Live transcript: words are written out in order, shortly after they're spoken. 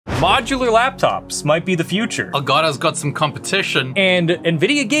modular laptops might be the future. Elgato's got some competition. And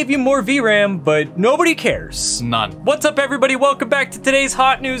Nvidia gave you more VRAM, but nobody cares. None. What's up, everybody? Welcome back to today's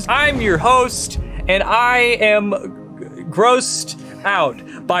hot news. I'm your host, and I am grossed out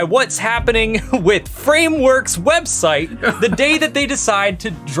by what's happening with Framework's website the day that they decide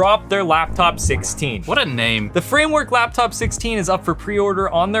to drop their Laptop 16. What a name. The Framework Laptop 16 is up for pre-order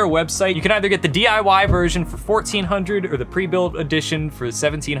on their website. You can either get the DIY version for $1,400 or the pre-built edition for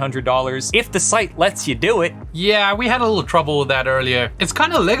 $1,700 if the site lets you do it. Yeah, we had a little trouble with that earlier. It's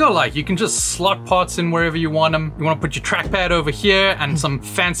kind of Lego-like. You can just slot parts in wherever you want them. You want to put your trackpad over here and some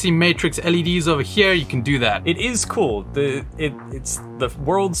fancy matrix LEDs over here, you can do that. It is cool. It's the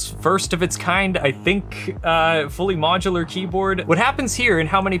world's first of its kind, I think, fully modular keyboard. What happens here and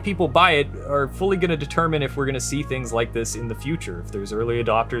how many people buy it are fully gonna determine if we're gonna see things like this in the future, if there's early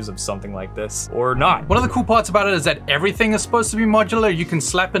adopters of something like this or not. One of the cool parts about it is that everything is supposed to be modular. You can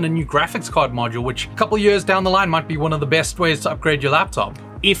slap in a new graphics card module, which a couple years down the line might be one of the best ways to upgrade your laptop.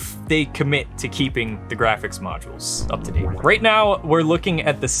 If they commit to keeping the graphics modules up to date. Right now, we're looking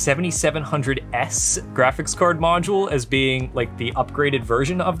at the 7700S graphics card module as being like the upgraded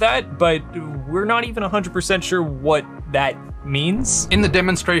version of that, but we're not even 100% sure what that means. In the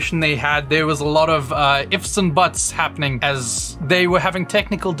demonstration they had, there was a lot of ifs and buts happening as they were having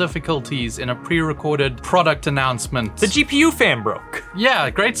technical difficulties in a pre-recorded product announcement. The GPU fan broke. Yeah,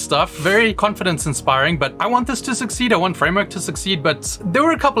 great stuff. Very confidence inspiring, but I want this to succeed. I want Framework to succeed, but there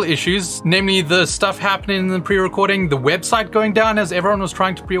were a couple of issues, namely the stuff happening in the pre-recording, the website going down as everyone was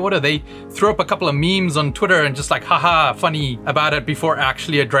trying to pre-order. They threw up a couple of memes on Twitter and just like, haha, funny about it before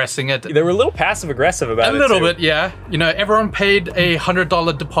actually addressing it. They were a little passive aggressive about it. A little bit, yeah. You know, everyone paid a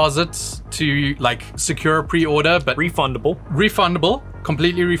 $100 deposit to like secure a pre-order, but refundable,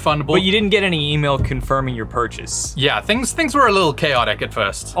 completely refundable. But you didn't get any email confirming your purchase. Yeah, things were a little chaotic at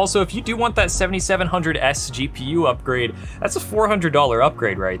first. Also, if you do want that 7700S GPU upgrade, that's a $400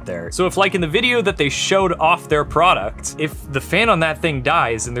 upgrade right there. So if like in the video that they showed off their product, if the fan on that thing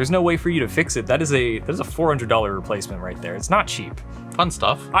dies and there's no way for you to fix it, that is a $400 replacement right there. It's not cheap. Fun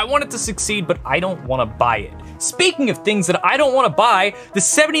stuff. I want it to succeed, but I don't want to buy it. Speaking of things that I don't want to buy, the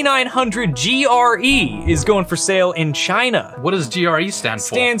 7900 GRE is going for sale in China. What does GRE stand for?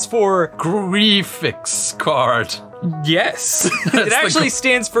 Stands for graphics card. Yes. It actually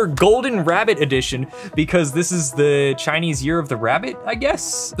stands for Golden Rabbit Edition because this is the Chinese Year of the Rabbit, I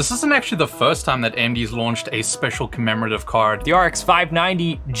guess. This isn't actually the first time that AMD's launched a special commemorative card. The RX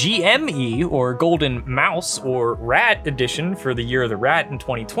 590 GME, or Golden Mouse or Rat Edition for the Year of the Rat in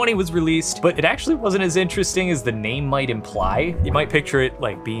 2020 was released, but it actually wasn't as interesting as the name might imply. You might picture it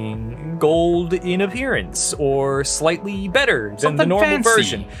like being gold in appearance or slightly better than the normal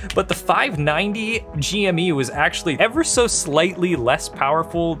version. But the 590 GME was actually ever so slightly less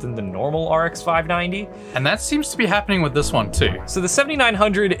powerful than the normal RX 590. And that seems to be happening with this one too. So the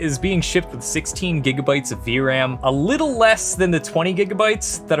 7900 is being shipped with 16 gigabytes of VRAM, a little less than the 20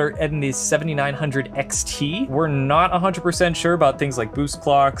 gigabytes that are in the 7900 XT. We're not 100% sure about things like boost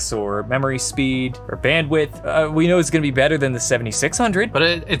clocks or memory speed or bandwidth. We know it's gonna be better than the 7600. But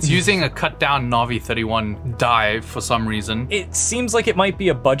it's using a cut down Navi 31 die for some reason. It seems like it might be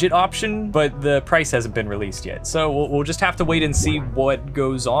a budget option, but the price hasn't been released yet. So we'll just have to wait and see what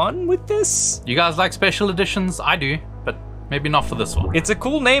goes on with this. You guys like special editions? I do, but maybe not for this one. It's a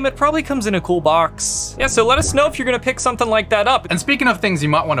cool name. It probably comes in a cool box. Yeah, so let us know if you're gonna pick something like that up. And speaking of things you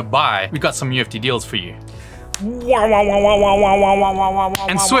might want to buy, we got some UFD deals for you.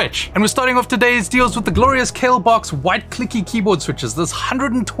 And switch. And we're starting off today's deals with the glorious Kalebox white clicky keyboard switches. This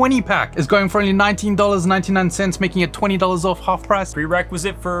 120 pack is going for only $19.99, making it $20 off half price.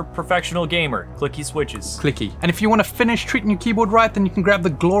 Prerequisite for professional gamer, clicky switches. Clicky. And if you want to finish treating your keyboard right, then you can grab the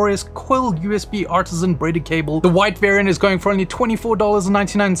glorious coiled USB artisan braided cable. The white variant is going for only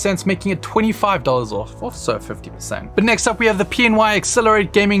 $24.99, making it $25 off, also 50%. But next up we have the PNY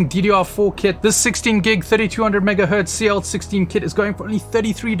Accelerate Gaming DDR4 kit. This 16 gig 3200 MHz CL16 kit is going for only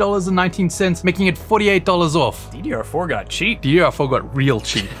 $33.19, making it $48 off. DDR4 got cheap. DDR4 got real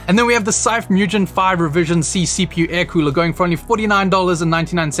cheap. And then we have the Sife Mugen 5 Revision C CPU air cooler going for only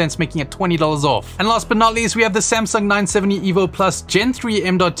 $49.99, making it $20 off. And last but not least, we have the Samsung 970 EVO Plus Gen 3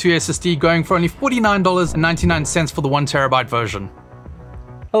 M.2 SSD going for only $49.99 for the 1TB version.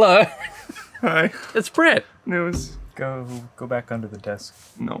 Hello. Hi. It's Brett. News. Go back under the desk.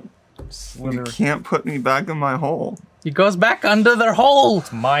 No. Slither. You can't put me back in my hole. He goes back under their hole.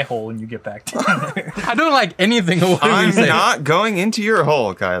 It's my hole and you get back down there. I don't like anything of what I'm you say. not going into your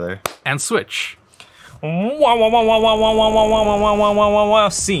hole, Kyler. And switch.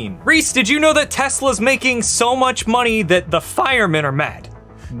 Scene. Reece, did you know that Tesla's making so much money that the firemen are mad?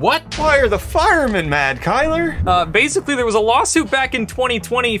 What? Why are the firemen mad, Kyler? Basically, there was a lawsuit back in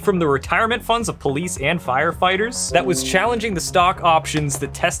 2020 from the retirement funds of police and firefighters that was challenging the stock options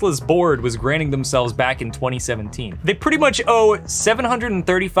that Tesla's board was granting themselves back in 2017. They pretty much owe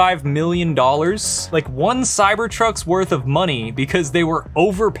 $735 million, like one Cybertruck's worth of money, because they were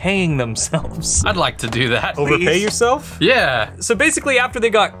overpaying themselves. I'd like to do that. Overpay yourself? Yeah. So basically, after they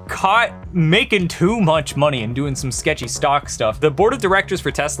got caught making too much money and doing some sketchy stock stuff, the board of directors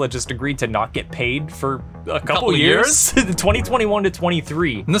for Tesla just agreed to not get paid for a couple years? 2021 to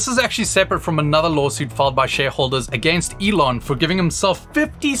 23. And this is actually separate from another lawsuit filed by shareholders against Elon for giving himself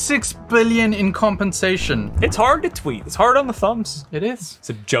 $56 billion in compensation. It's hard to tweet. It's hard on the thumbs. It is. It's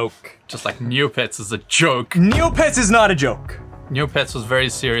a joke. Just like Neopets is a joke. Neopets is not a joke. Neopets was very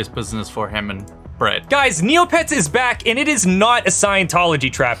serious business for him and Brett. Guys, Neopets is back, and it is not a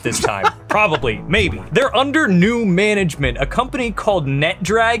Scientology trap this time. Probably, maybe. They're under new management. A company called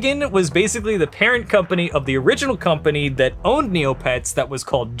NetDragon was basically the parent company of the original company that owned Neopets that was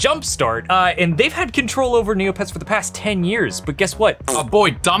called Jumpstart, and they've had control over Neopets for the past 10 years, but guess what? Oh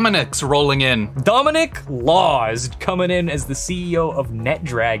boy, Dominic's rolling in. Dominic Law is coming in as the CEO of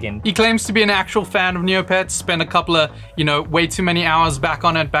NetDragon. He claims to be an actual fan of Neopets, spent a couple of, way too many hours back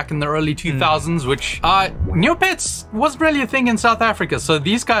on it back in the early 2000s, which, Neopets wasn't really a thing in South Africa, so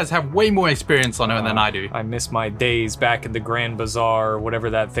these guys have way more experience on it than I do. I miss my days back in the Grand Bazaar, or whatever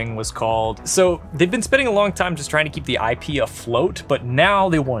that thing was called. So they've been spending a long time just trying to keep the IP afloat, but now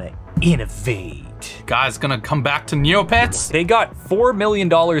they want to innovate. Guys, gonna come back to Neopets? They got $4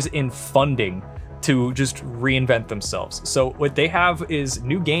 million in funding to just reinvent themselves. So what they have is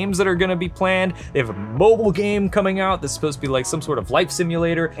new games that are gonna be planned. They have a mobile game coming out that's supposed to be like some sort of life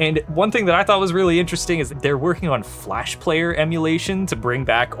simulator. And one thing that I thought was really interesting is that they're working on Flash Player emulation to bring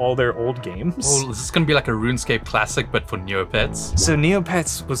back all their old games. Oh, this is gonna be like a RuneScape classic, but for Neopets. So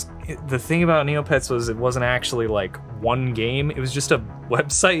Neopets was, the thing about Neopets was it wasn't actually like one game. It was just a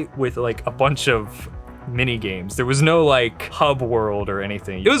website with like a bunch of mini games. There was no like hub world or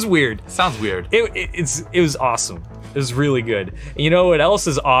anything. It was weird. Sounds weird. It was awesome. It was really good. And you know what else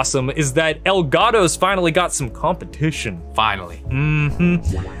is awesome is that Elgato's finally got some competition. Finally.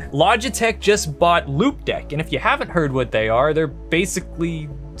 Logitech just bought Loupedeck, and if you haven't heard what they are, they're basically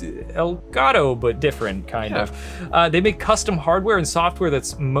Elgato, but different, kind of. They make custom hardware and software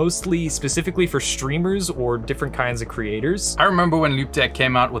that's mostly specifically for streamers or different kinds of creators. I remember when Loupedeck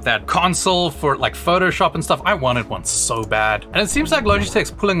came out with that console for like Photoshop and stuff. I wanted one so bad. And it seems like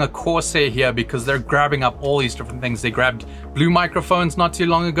Logitech's pulling a Corsair here because they're grabbing up all these different things. They grabbed Blue microphones not too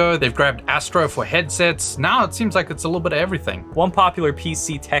long ago. They've grabbed Astro for headsets. Now it seems like it's a little bit of everything. One popular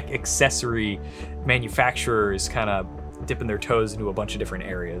PC tech accessory manufacturer is kind of dipping their toes into a bunch of different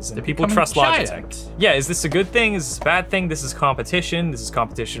areas, and people trust Logitech. Yeah, is this a good thing? Is this a bad thing? This is competition. This is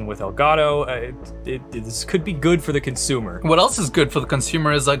competition with Elgato. This could be good for the consumer. What else is good for the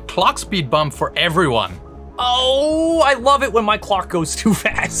consumer is a clock speed bump for everyone. Oh, I love it when my clock goes too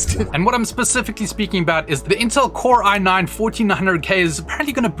fast. And what I'm specifically speaking about is the Intel Core i9 14900K is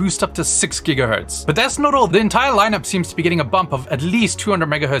apparently going to boost up to 6 gigahertz. But that's not all. The entire lineup seems to be getting a bump of at least 200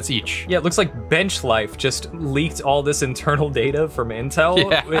 megahertz each. Yeah, it looks like Bench Life just leaked all this internal data from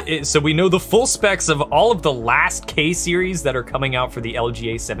Intel. Yeah. So we know the full specs of all of the last K series that are coming out for the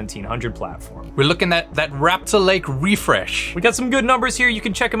LGA 1700 platform. We're looking at that Raptor Lake refresh. We got some good numbers here. You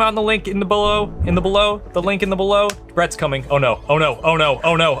can check them out in the link in the below. The link in the below. Brett's coming. Oh no, oh no, oh no,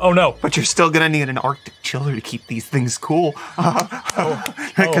 oh no, oh no. But you're still gonna need an Arctic chiller to keep these things cool.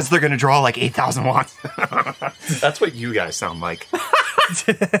 Because they're gonna draw like 8,000 watts. That's what you guys sound like. I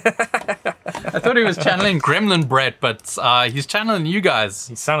thought he was channeling Gremlin Brett, but he's channeling you guys.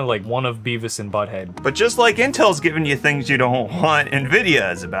 He sounded like one of Beavis and Butthead. But just like Intel's giving you things you don't want,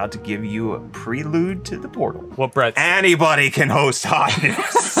 Nvidia is about to give you a prelude to the portal. What, Brett? Anybody can host hot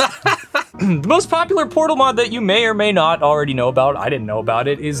news. The most popular Portal mod that you may or may not already know about, I didn't know about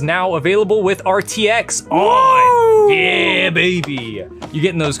it, is now available with RTX on. Woo! Yeah, baby. You're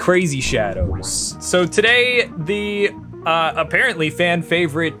getting those crazy shadows. So today, the apparently fan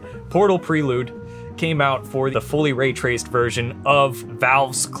favorite Portal Prelude came out for the fully ray-traced version of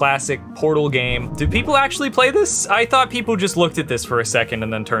Valve's classic Portal game. Do people actually play this? I thought people just looked at this for a second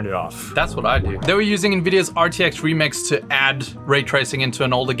and then turned it off. That's what I do. They were using NVIDIA's RTX Remix to add ray tracing into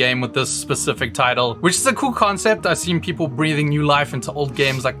an older game with this specific title, which is a cool concept. I've seen people breathing new life into old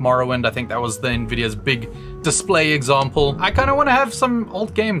games like Morrowind. I think that was the NVIDIA's big display example. I kind of want to have some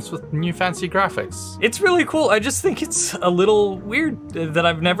old games with new fancy graphics. It's really cool. I just think it's a little weird that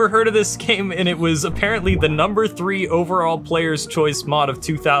I've never heard of this game, and it was apparently the #3 overall player's choice mod of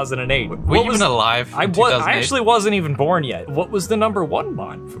 2008. Were you even alive? I actually wasn't even born yet. What was the #1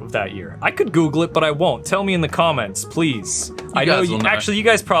 mod of that year? I could Google it, but I won't. Tell me in the comments, please. I know you, actually, you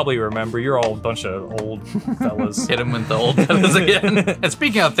guys probably remember. You're all a bunch of old fellas. Hit him with the old fellas again. And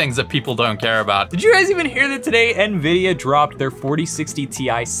speaking of things that people don't care about. Did you guys even hear that today NVIDIA dropped their 4060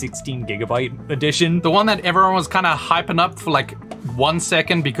 Ti 16GB edition? The one that everyone was kind of hyping up for like 1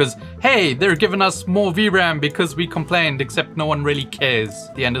 second because, hey, they're giving us more VRAM because we complained, except no one really cares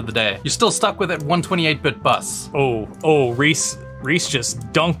at the end of the day. You're still stuck with that 128-bit bus. Oh, Reece just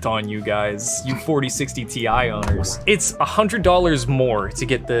dunked on you guys, you 4060 Ti owners. It's $100 more to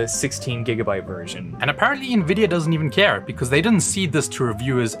get the 16GB version. And apparently NVIDIA doesn't even care because they didn't seed this to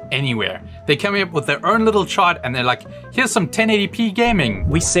reviewers anywhere. They came up with their own little chart and they're like, here's some 1080p gaming.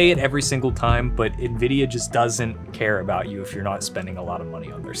 We say it every single time, but NVIDIA just doesn't care about you if you're not spending a lot of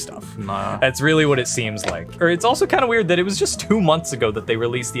money on their stuff. Nah. That's really what it seems like. Or it's also kind of weird that it was just 2 months ago that they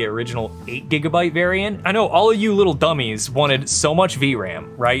released the original 8GB variant. I know all of you little dummies wanted so much VRAM,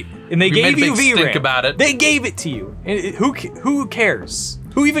 right? And they gave you VRAM. Think about it. They gave it to you. And who cares?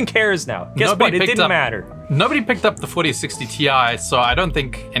 Who even cares now? Guess what? It didn't matter. Nobody picked up the 4060 Ti, so I don't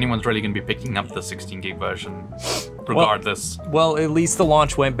think anyone's really going to be picking up the 16GB version, regardless. Well, at least the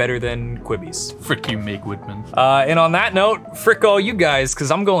launch went better than Quibi's. Frick you, Meg Whitman. And on that note, frick all you guys,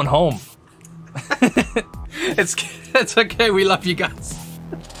 because I'm going home. It's okay, we love you guys.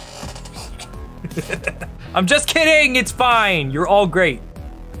 I'm just kidding, it's fine. You're all great.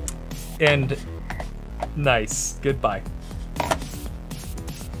 And nice. Goodbye.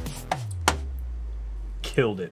 Killed it.